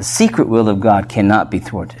 The secret will of God cannot be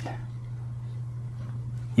thwarted.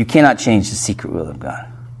 You cannot change the secret will of God.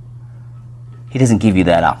 He doesn't give you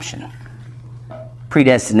that option.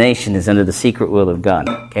 Predestination is under the secret will of God,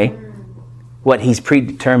 okay? What He's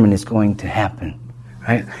predetermined is going to happen,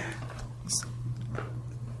 right?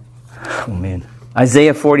 Oh, man.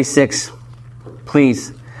 Isaiah 46,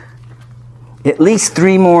 please. At least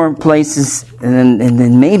 3 more places, and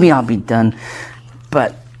then maybe I'll be done.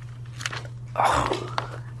 But,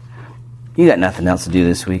 you got nothing else to do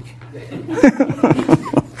this week.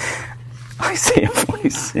 Isaiah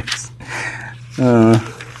 46.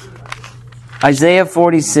 Isaiah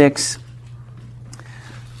 46.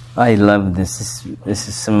 I love this. This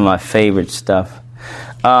is some of my favorite stuff.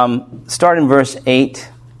 Start in verse 8,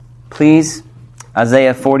 please.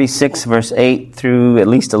 Isaiah 46, verse 8 through at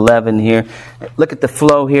least 11 here. Look at the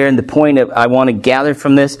flow here and the point I want to gather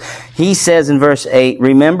from this. He says in verse 8,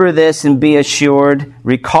 remember this and be assured.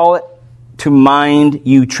 Recall it to mind,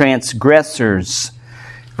 you transgressors.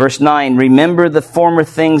 Verse 9, remember the former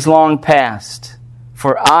things long past.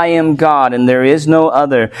 For I am God and there is no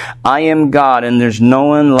other. I am God and there's no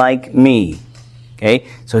one like me. Okay,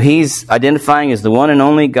 so he's identifying as the one and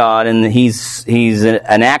only God, and he's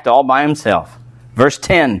an act all by himself. Verse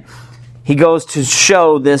 10, he goes to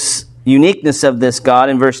show this uniqueness of this God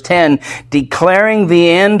in verse 10, declaring the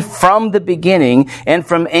end from the beginning and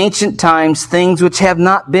from ancient times things which have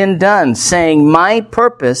not been done, saying, my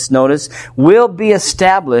purpose, notice, will be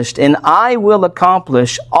established and I will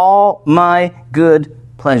accomplish all my good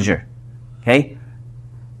pleasure. Okay?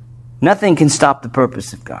 Nothing can stop the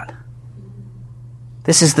purpose of God.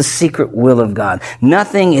 This is the secret will of God.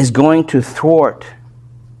 Nothing is going to thwart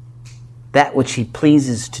that which He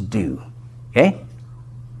pleases to do. Okay?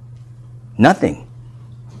 Nothing.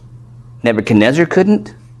 Nebuchadnezzar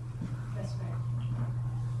couldn't.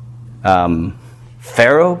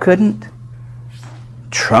 Pharaoh couldn't.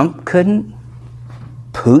 Trump couldn't.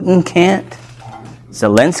 Putin can't.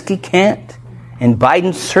 Zelensky can't. And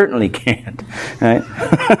Biden certainly can't. Right?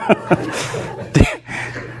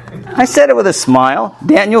 I said it with a smile.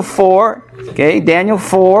 Daniel 4. Okay, Daniel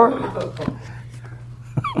 4.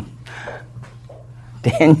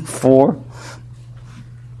 Daniel 4.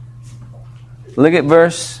 Look at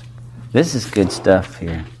verse. This is good stuff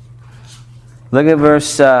here. Look at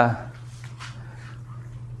verse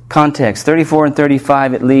context 34 and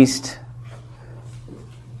 35 at least.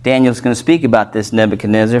 Daniel's going to speak about this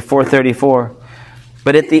Nebuchadnezzar. 4:34.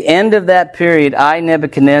 But at the end of that period, I,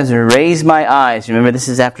 Nebuchadnezzar, raised my eyes. Remember, this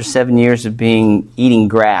is after 7 years of eating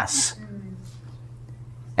grass.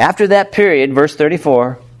 After that period, verse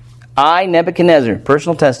 34, I, Nebuchadnezzar,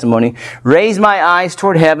 personal testimony, raised my eyes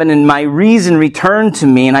toward heaven, and my reason returned to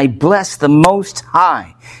me, and I blessed the Most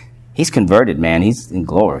High. He's converted, man. He's in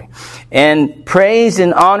glory. And praised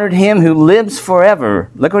and honored Him who lives forever.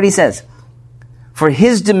 Look what he says. For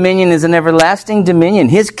His dominion is an everlasting dominion.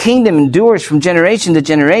 His kingdom endures from generation to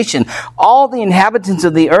generation. All the inhabitants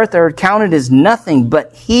of the earth are counted as nothing,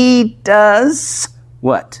 but He does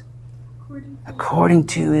what? According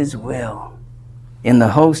to His will. In the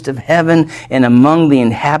host of heaven and among the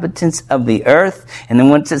inhabitants of the earth. And then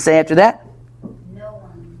what's it say after that? No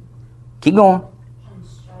one Keep going. can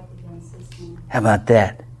strike against His hand. How about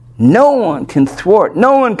that? No one can thwart.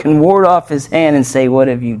 No one can ward off His hand and say, what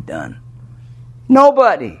have you done?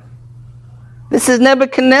 Nobody. This is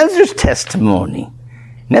Nebuchadnezzar's testimony.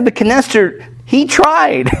 Nebuchadnezzar, he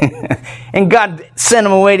tried. And God sent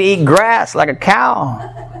him away to eat grass like a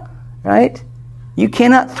cow. Right? You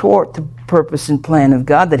cannot thwart the purpose and plan of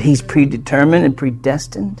God that He's predetermined and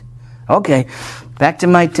predestined. Okay, back to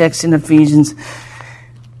my text in Ephesians.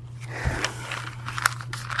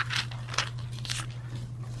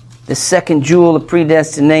 The second jewel of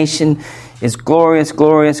predestination is glorious,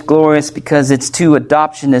 glorious, glorious because it's to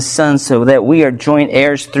adoption as sons, so that we are joint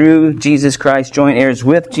heirs through Jesus Christ, joint heirs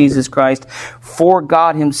with Jesus Christ for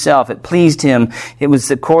God Himself. It pleased Him. It was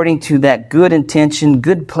according to that good intention,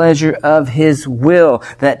 good pleasure of His will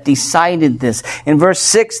that decided this. And verse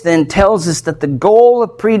 6 then tells us that the goal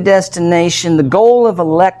of predestination, the goal of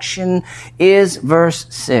election is verse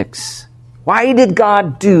 6. Why did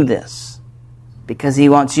God do this? Because He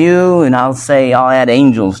wants you, and I'll add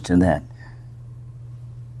angels to that,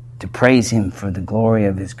 to praise Him for the glory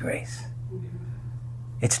of His grace.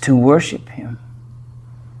 It's to worship Him.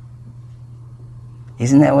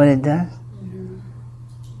 Isn't that what it does? Mm-hmm.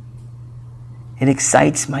 It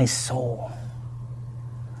excites my soul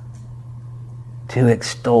to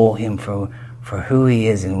extol Him for who He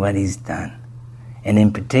is and what He's done. And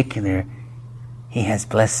in particular, He has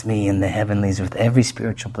blessed me in the heavenlies with every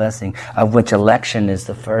spiritual blessing, of which election is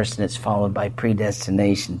the first, and it's followed by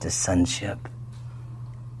predestination to sonship.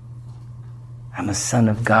 I'm a son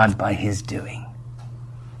of God by His doing.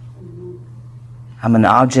 I'm an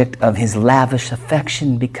object of his lavish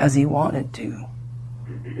affection because he wanted to.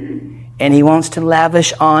 And he wants to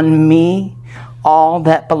lavish on me all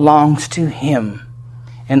that belongs to him.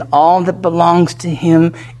 And all that belongs to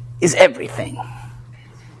him is everything.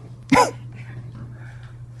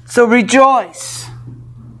 So rejoice.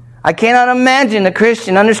 I cannot imagine a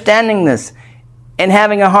Christian understanding this and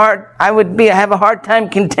having have a hard time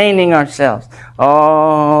containing ourselves.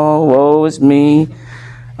 Oh, woe is me.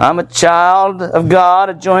 I'm a child of God,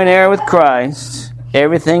 a joint heir with Christ.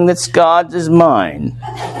 Everything that's God's is mine.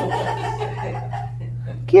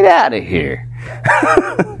 Get out of here.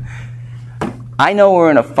 I know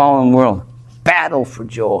we're in a fallen world. Battle for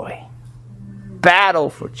joy. Battle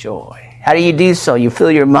for joy. How do you do so? You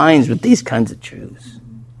fill your minds with these kinds of truths.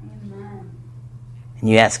 And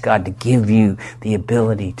you ask God to give you the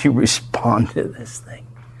ability to respond to this thing.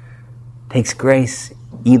 It takes grace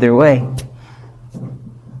either way.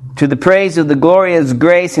 To the praise of the glorious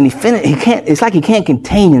grace, and it's like he can't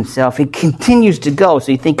contain himself. He continues to go.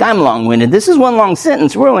 So you think I'm long-winded. This is one long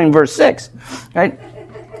sentence. We're only in verse 6. Right?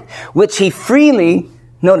 Which he freely,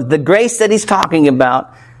 notice the grace that he's talking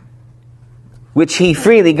about, which he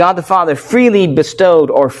freely, God the Father, freely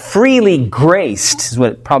bestowed or freely graced, is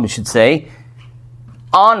what it probably should say,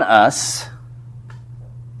 on us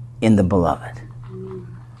in the beloved.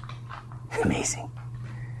 Amazing.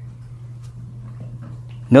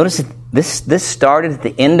 Notice that this started at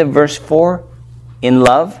the end of verse 4 in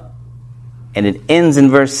love, and it ends in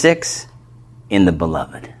verse 6 in the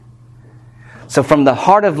beloved. So from the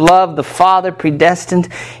heart of love, the Father predestined,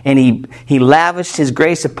 and he lavished his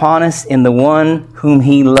grace upon us in the one whom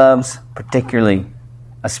he loves particularly,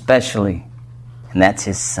 especially, and that's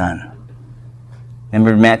his Son.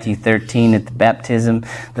 Remember Matthew 13 at the baptism,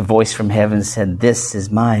 the voice from heaven said, "This is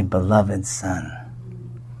my beloved Son.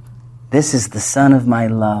 This is the Son of my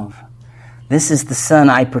love. This is the Son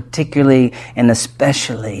I particularly and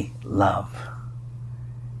especially love."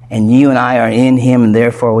 And you and I are in him, and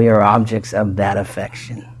therefore we are objects of that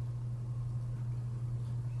affection.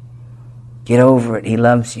 Get over it. He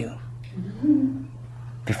loves you.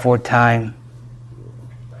 Before time,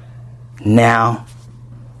 now,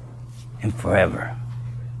 and forever.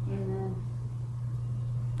 Amen.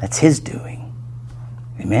 That's his doing.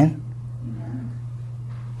 Amen?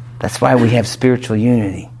 That's why we have spiritual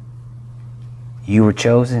unity. You were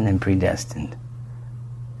chosen and predestined.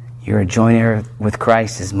 You're a joint heir with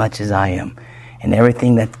Christ as much as I am. And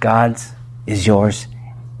everything that's God's is yours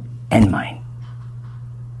and mine.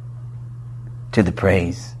 To the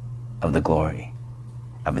praise of the glory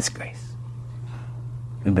of his grace.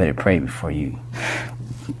 We better pray before you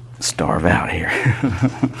starve out here.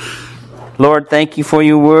 Lord, thank you for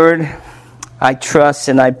your word. I trust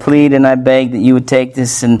and I plead and I beg that you would take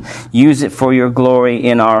this and use it for your glory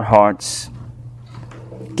in our hearts.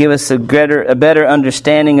 Give us a better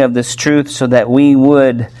understanding of this truth so that we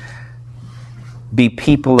would be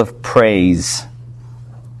people of praise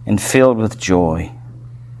and filled with joy.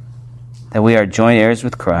 That we are joint heirs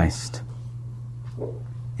with Christ.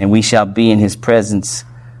 And we shall be in his presence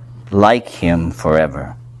like him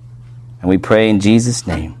forever. And we pray in Jesus'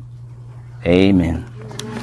 name. Amen.